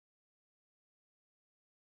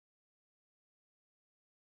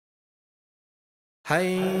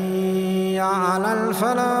حي على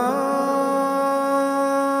الفلاح.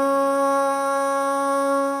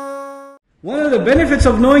 One of the benefits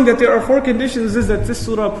of knowing that there are four conditions is that this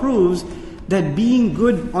surah proves that being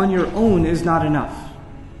good on your own is not enough.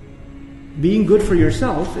 Being good for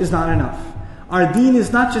yourself is not enough. Our deen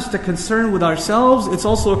is not just a concern with ourselves, it's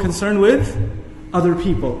also a concern with other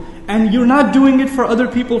people. And you're not doing it for other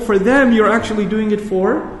people, for them, you're actually doing it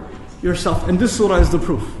for yourself. And this surah is the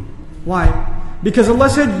proof. Why? Because Allah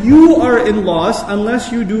said, you are in loss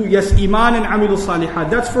unless you do, yes, iman and amilu salihat.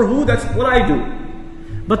 That's for who? That's what I do.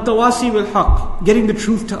 But tawasi bil haqq, getting the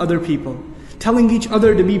truth to other people, telling each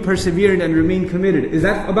other to be perseverant and remain committed. Is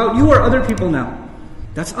that about you or other people now?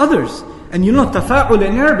 That's others. And you know, tafa'ul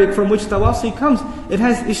in Arabic, from which tawasi comes, it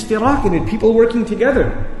has ishtirak in it, people working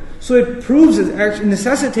together. So it proves, it actually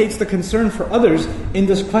necessitates the concern for others in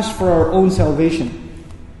this quest for our own salvation.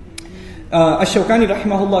 Ash-Shawkani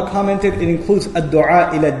rahimahullah commented, it includes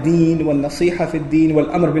ad-du'a ila ad-din, wal-nasiha fi ad-din,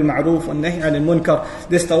 wal-amr bil-ma'ruf, wal-nahy anil-munkar.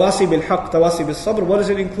 This tawasi bil-haqq, tawasi bil-sabr, what does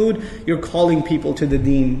it include? You're calling people to the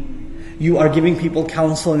deen. You are giving people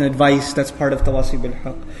counsel and advice, that's part of tawasi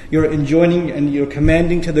bil-haqq. You're enjoining and you're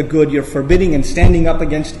commanding to the good, you're forbidding and standing up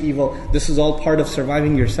against evil. This is all part of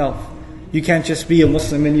surviving yourself. You can't just be a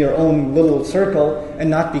Muslim in your own little circle and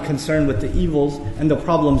not be concerned with the evils and the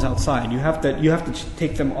problems outside. You have to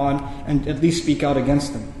take them on and at least speak out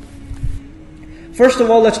against them. First of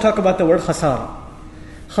all, let's talk about the word khasara.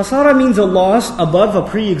 Khasara means a loss above a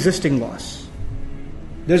pre-existing loss.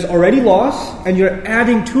 There's already loss and you're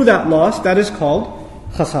adding to that loss, that is called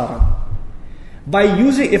khasara.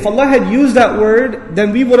 If Allah had used that word,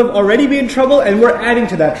 then we would have already been in trouble and we're adding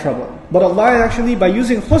to that trouble. But Allah actually, by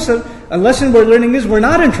using khusr, a lesson we're learning is we're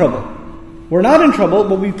not in trouble. We're not in trouble,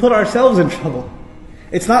 but we put ourselves in trouble.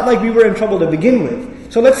 It's not like we were in trouble to begin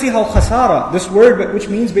with. So let's see how khasara, this word which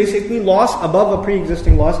means basically loss above a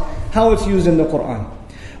pre-existing loss, how it's used in the Quran.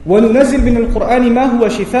 وَنُنَزِّلْ مِنَ الْقُرْآنِ مَا هُوَ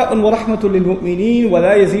شِفَاءٌ وَرَحْمَةٌ لِلْمُؤْمِنِينَ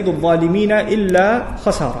وَلَا يَزِيدُ الظَّالِمِينَ إِلَّا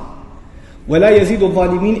خَسَارًا. وَلَا يَزِيدُ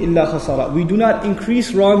الظَّالِمِينَ إِلَّا خَسَارًا. We do not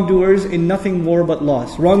increase wrongdoers in nothing more but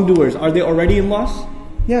loss. Wrongdoers, are they already in loss?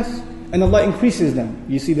 Yes. And Allah increases them.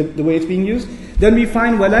 You see the way it's being used? Then we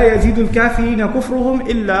find وَلَا يَزِيدُ الْكَافِرِينَ كُفْرُهُمْ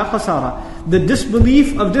إِلَّا خَسَارًا. The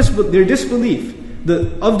disbelief of their disbelief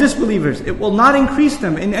of disbelievers, it will not increase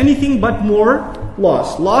them in anything but more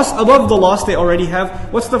loss. Loss above the loss they already have.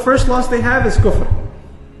 What's the first loss they have? Is kufr.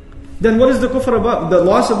 Then what is the kufr above? The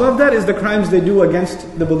loss above that is the crimes they do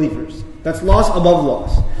against the believers. That's loss above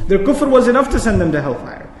loss. Their kufr was enough to send them to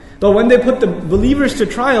hellfire. But when they put the believers to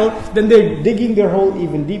trial, then they're digging their hole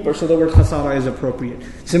even deeper. So the word khasara is appropriate.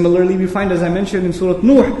 Similarly, we find, as I mentioned in Surah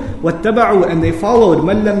Nuh, وَاتَّبَعُوا, and they followed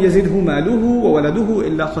مَنْ لَمْ يَزِدْهُ مَالُهُ وَوَلَدُهُ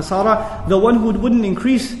إِلَّا خَسَارًا. The one who wouldn't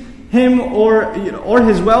increase him or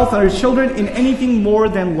his wealth or his children in anything more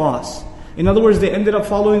than loss. In other words, they ended up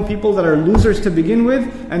following people that are losers to begin with,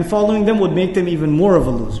 and following them would make them even more of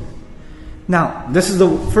a loser. Now, this is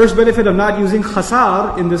the first benefit of not using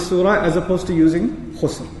khasar in this surah as opposed to using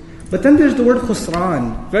khusr. But then there's the word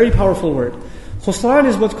khusran, very powerful word. Khusran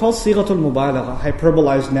is what's called sighatul mubalagha,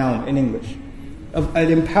 hyperbolized noun in English, an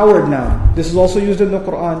empowered noun. This is also used in the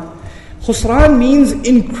Quran. Khusran means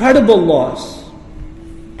incredible loss,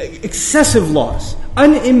 excessive loss,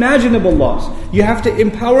 unimaginable loss. You have to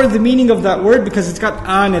empower the meaning of that word because it's got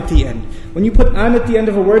an at the end. When you put an at the end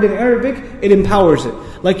of a word in Arabic, it empowers it.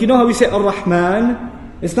 Like you know how we say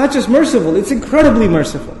Ar-Rahman? It's not just merciful, it's incredibly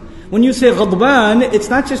merciful. When you say Ghadban, it's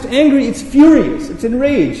not just angry, it's furious, it's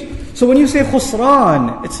enraged. So when you say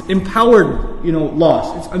Khusran, it's empowered,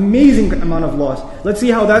 loss. It's amazing amount of loss. Let's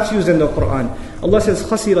see how that's used in the Quran. Allah says,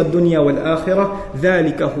 خَسِرَ الدُّنْيَا وَالْآخِرَةِ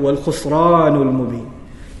ذَلِكَ هُوَ الْخُسْرَانُ الْمُبِينُ.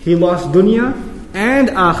 He lost dunya and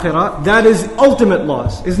akhirah. That is ultimate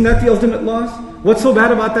loss. Isn't that the ultimate loss? What's so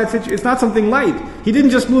bad about that situation? It's not something light. He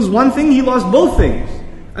didn't just lose one thing, he lost both things.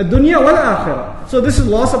 Ad-dunya wal-akhirah. So this is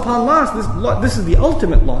loss upon loss. This is the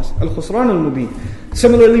ultimate loss. Al-khusran al-mubin.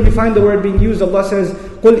 Similarly, we find the word being used. Allah says,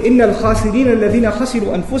 قُلْ إِنَّ الْخَاسِرِينَ الَّذِينَ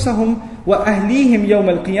خَسِرُوا أَنفُسَهُمْ وَأَهْلِيهِمْ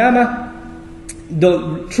يَوْمَ الْقِيَامَةِ.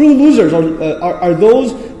 The true losers are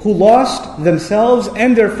those who lost themselves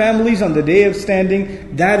and their families on the day of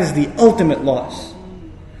standing. That is the ultimate loss.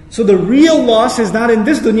 So the real loss is not in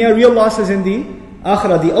this dunya, real loss is in the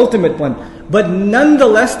akhirah, the ultimate one. But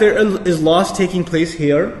nonetheless, there is loss taking place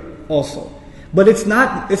here also. But it's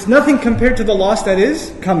nothing compared to the loss that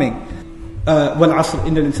is coming. وَالْعَصْرِ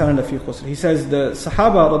إِنَّ الْإِنسَانَ لَفِي خُسْرٍ. He says the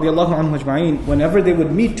Sahaba radiallahu anhum ajma'in, whenever they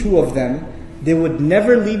would meet two of them, they would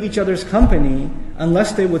never leave each other's company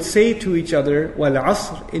unless they would say to each other,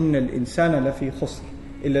 وَالْعَصْرِ إِنَّ الْإِنسَانَ لَفِي خُسْرٍ.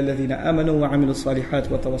 إِلَّا الَّذِينَ آمَنُوا وَعَمِلُوا الصَّالِحَاتِ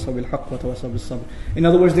وَتَوَصَّوْا بِالْحَقِّ وَتَوَصَّوْا بِالصَّبْرِ. In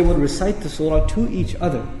other words, they would recite the surah to each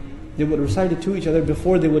other. They would recite it to each other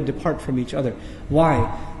before they would depart from each other.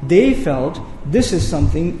 Why? They felt this is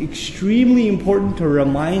something extremely important to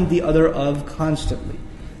remind the other of constantly.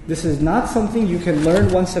 This is not something you can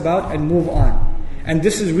learn once about and move on. And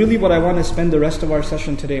this is really what I want to spend the rest of our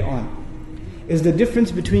session today on. Is the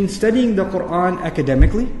difference between studying the Quran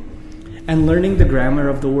academically and learning the grammar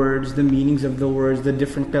of the words, the meanings of the words, the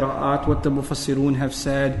different qira'at, what the mufassirun have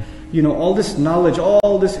said, all this knowledge,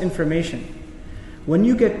 all this information. When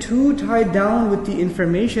you get too tied down with the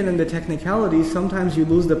information and the technicalities, sometimes you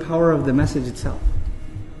lose the power of the message itself.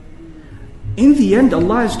 In the end,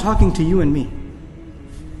 Allah is talking to you and me.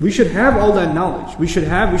 We should have all that knowledge. We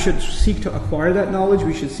should seek to acquire that knowledge.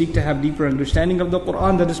 We should seek to have deeper understanding of the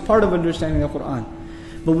Quran. That is part of understanding the Quran.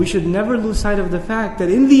 But we should never lose sight of the fact that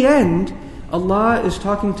in the end, Allah is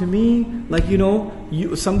talking to me like,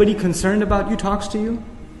 somebody concerned about you talks to you.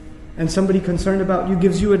 And somebody concerned about you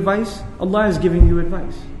gives you advice. Allah is giving you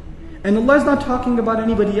advice. And Allah is not talking about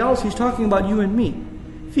anybody else. He's talking about you and me.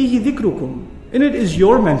 فِيهِ ذِكْرُكُمْ. In it is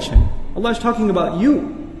your mention. Allah is talking about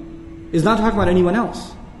you. Is not talking about anyone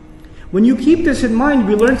else. When you keep this in mind,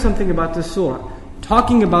 we learn something about this surah.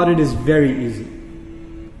 Talking about it is very easy.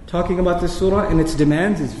 Talking about this surah and its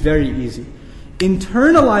demands is very easy.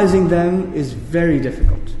 Internalizing them is very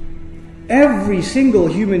difficult. Every single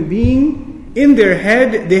human being, in their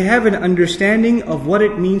head, they have an understanding of what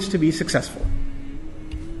it means to be successful.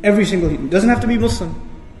 Every single human. Doesn't have to be Muslim.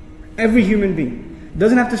 Every human being.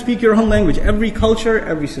 Doesn't have to speak your own language. Every culture,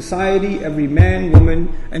 every society, every man,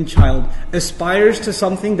 woman, and child aspires to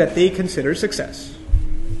something that they consider success.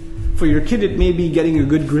 For your kid, it may be getting a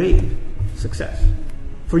good grade. Success.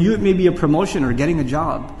 For you, it may be a promotion or getting a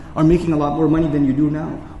job or making a lot more money than you do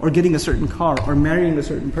now or getting a certain car or marrying a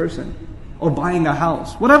certain person or buying a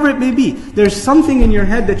house. Whatever it may be. There's something in your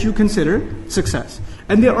head that you consider success.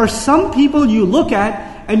 And there are some people you look at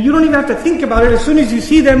and you don't even have to think about it. As soon as you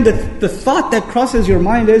see them, the thought that crosses your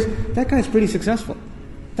mind is, that guy's pretty successful.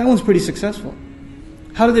 That one's pretty successful.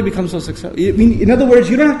 How did they become so successful? I mean, in other words,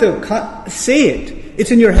 you don't have to say it.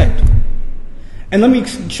 It's in your head. And let me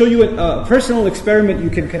show you a personal experiment you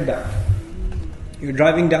can conduct. You're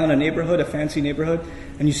driving down a neighborhood, a fancy neighborhood,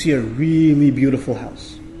 and you see a really beautiful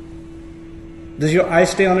house. Does your eye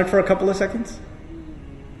stay on it for a couple of seconds?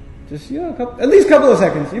 Just, at least a couple of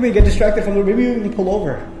seconds. You may get distracted from it. Maybe you even pull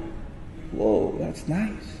over. Whoa, that's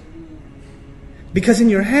nice. Because in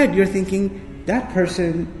your head, you're thinking, that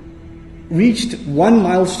person reached one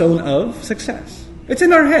milestone of success. It's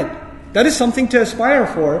in our head. That is something to aspire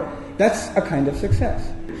for. That's a kind of success.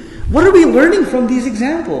 What are we learning from these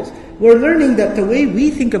examples? We're learning that the way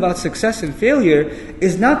we think about success and failure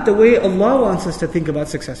is not the way Allah wants us to think about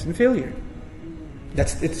success and failure.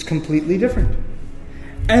 It's completely different.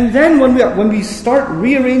 And then when we start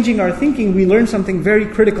rearranging our thinking, we learn something very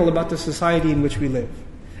critical about the society in which we live.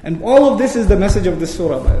 And all of this is the message of this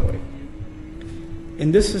surah, by the way.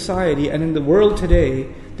 In this society and in the world today,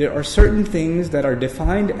 there are certain things that are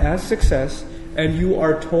defined as success, and you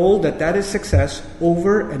are told that is success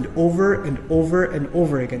over and over and over and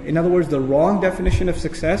over again. In other words, the wrong definition of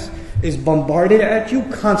success is bombarded at you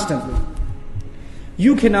constantly.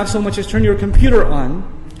 You cannot so much as turn your computer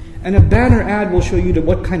on, and a banner ad will show you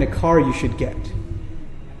what kind of car you should get.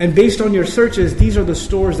 And based on your searches, these are the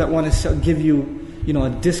stores that want to give you, a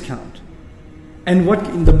discount. And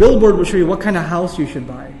the billboard will show you what kind of house you should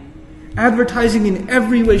buy. Advertising in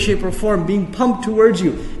every way, shape, or form being pumped towards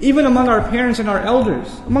you. Even among our parents and our elders,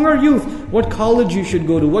 among our youth, what college you should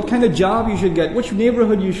go to, what kind of job you should get, which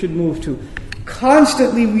neighborhood you should move to.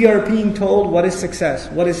 Constantly we are being told what is success,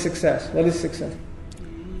 what is success, what is success.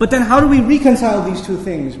 But then how do we reconcile these two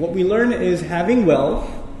things? What we learn is having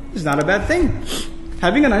wealth is not a bad thing.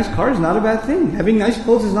 Having a nice car is not a bad thing. Having nice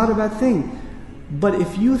clothes is not a bad thing. But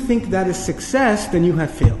if you think that is success, then you have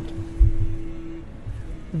failed.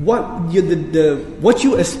 What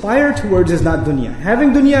you aspire towards is not dunya.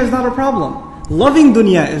 Having dunya is not a problem. Loving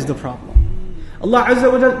dunya is the problem. Allah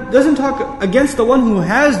Azza wa Jalla doesn't talk against the one who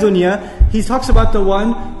has dunya. He talks about the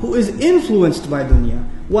one who is influenced by dunya.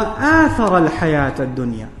 وَآثَرَ الْحَيَاةَ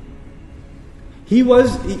الدُّنْيَا. He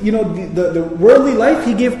was, the worldly life,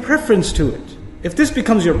 he gave preference to it. If this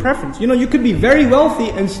becomes your preference, you could be very wealthy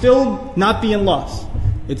and still not be in loss.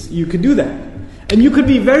 You could do that. And you could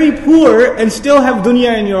be very poor and still have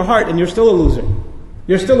dunya in your heart and you're still a loser.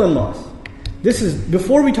 You're still in loss. This is,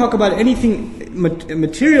 before we talk about anything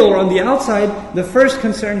material or on the outside, the first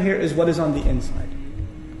concern here is what is on the inside.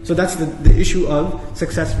 So that's the issue of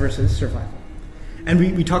success versus survival. And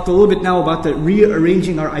we talked a little bit now about the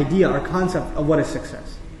rearranging our idea, our concept of what is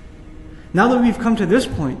success. Now that we've come to this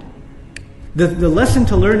point, the lesson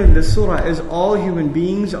to learn in this surah is all human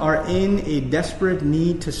beings are in a desperate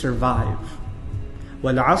need to survive.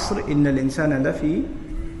 وَالْعَصْرِ إِنَّ الْإِنسَانَ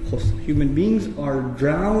لَفِي خُسْرٍ. Human beings are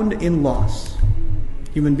drowned in loss.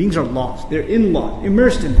 Human beings are lost. They're in loss,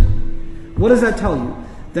 immersed in it. What does that tell you?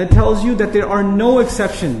 That tells you that there are no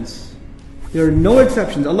exceptions. There are no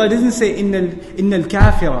exceptions. Allah doesn't say إِنَّ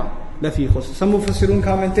الْكَافِرَ لَفِي خُسْرٍ. Some Mufassirun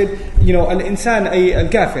commented, al-insan ay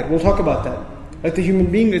al-kafir. We'll talk about that. Like the human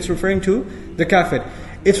being, it's referring to the kafir.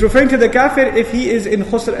 It's referring to the kafir if he is in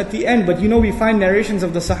khusr at the end. But we find narrations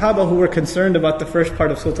of the Sahaba who were concerned about the first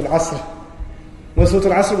part of Surah Al-Asr. When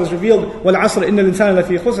Surah Al-Asr was revealed, وَالْعَصْرِ إِنَّ الْإِنسَانَ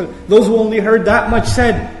لَفِي خُسْرٍ, those who only heard that much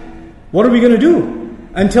said, what are we going to do?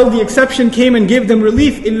 Until the exception came and gave them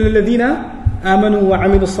relief. إِلَّا الَّذِينَ آمَنُوا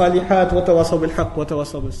وَعَمِلُوا الصَّالِحَاتِ وَتَوَاصَوْا بِالْحَقِّ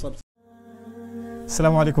وَتَوَاصَوْا بِالصَّبْرِ.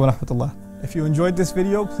 Assalamu alaikum wa rahmatullah. If you enjoyed this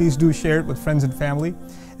video, please do share it with friends and family.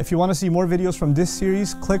 If you want to see more videos from this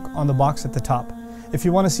series, click on the box at the top. If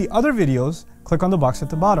you want to see other videos, click on the box at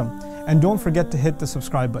the bottom. And don't forget to hit the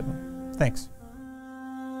subscribe button. Thanks.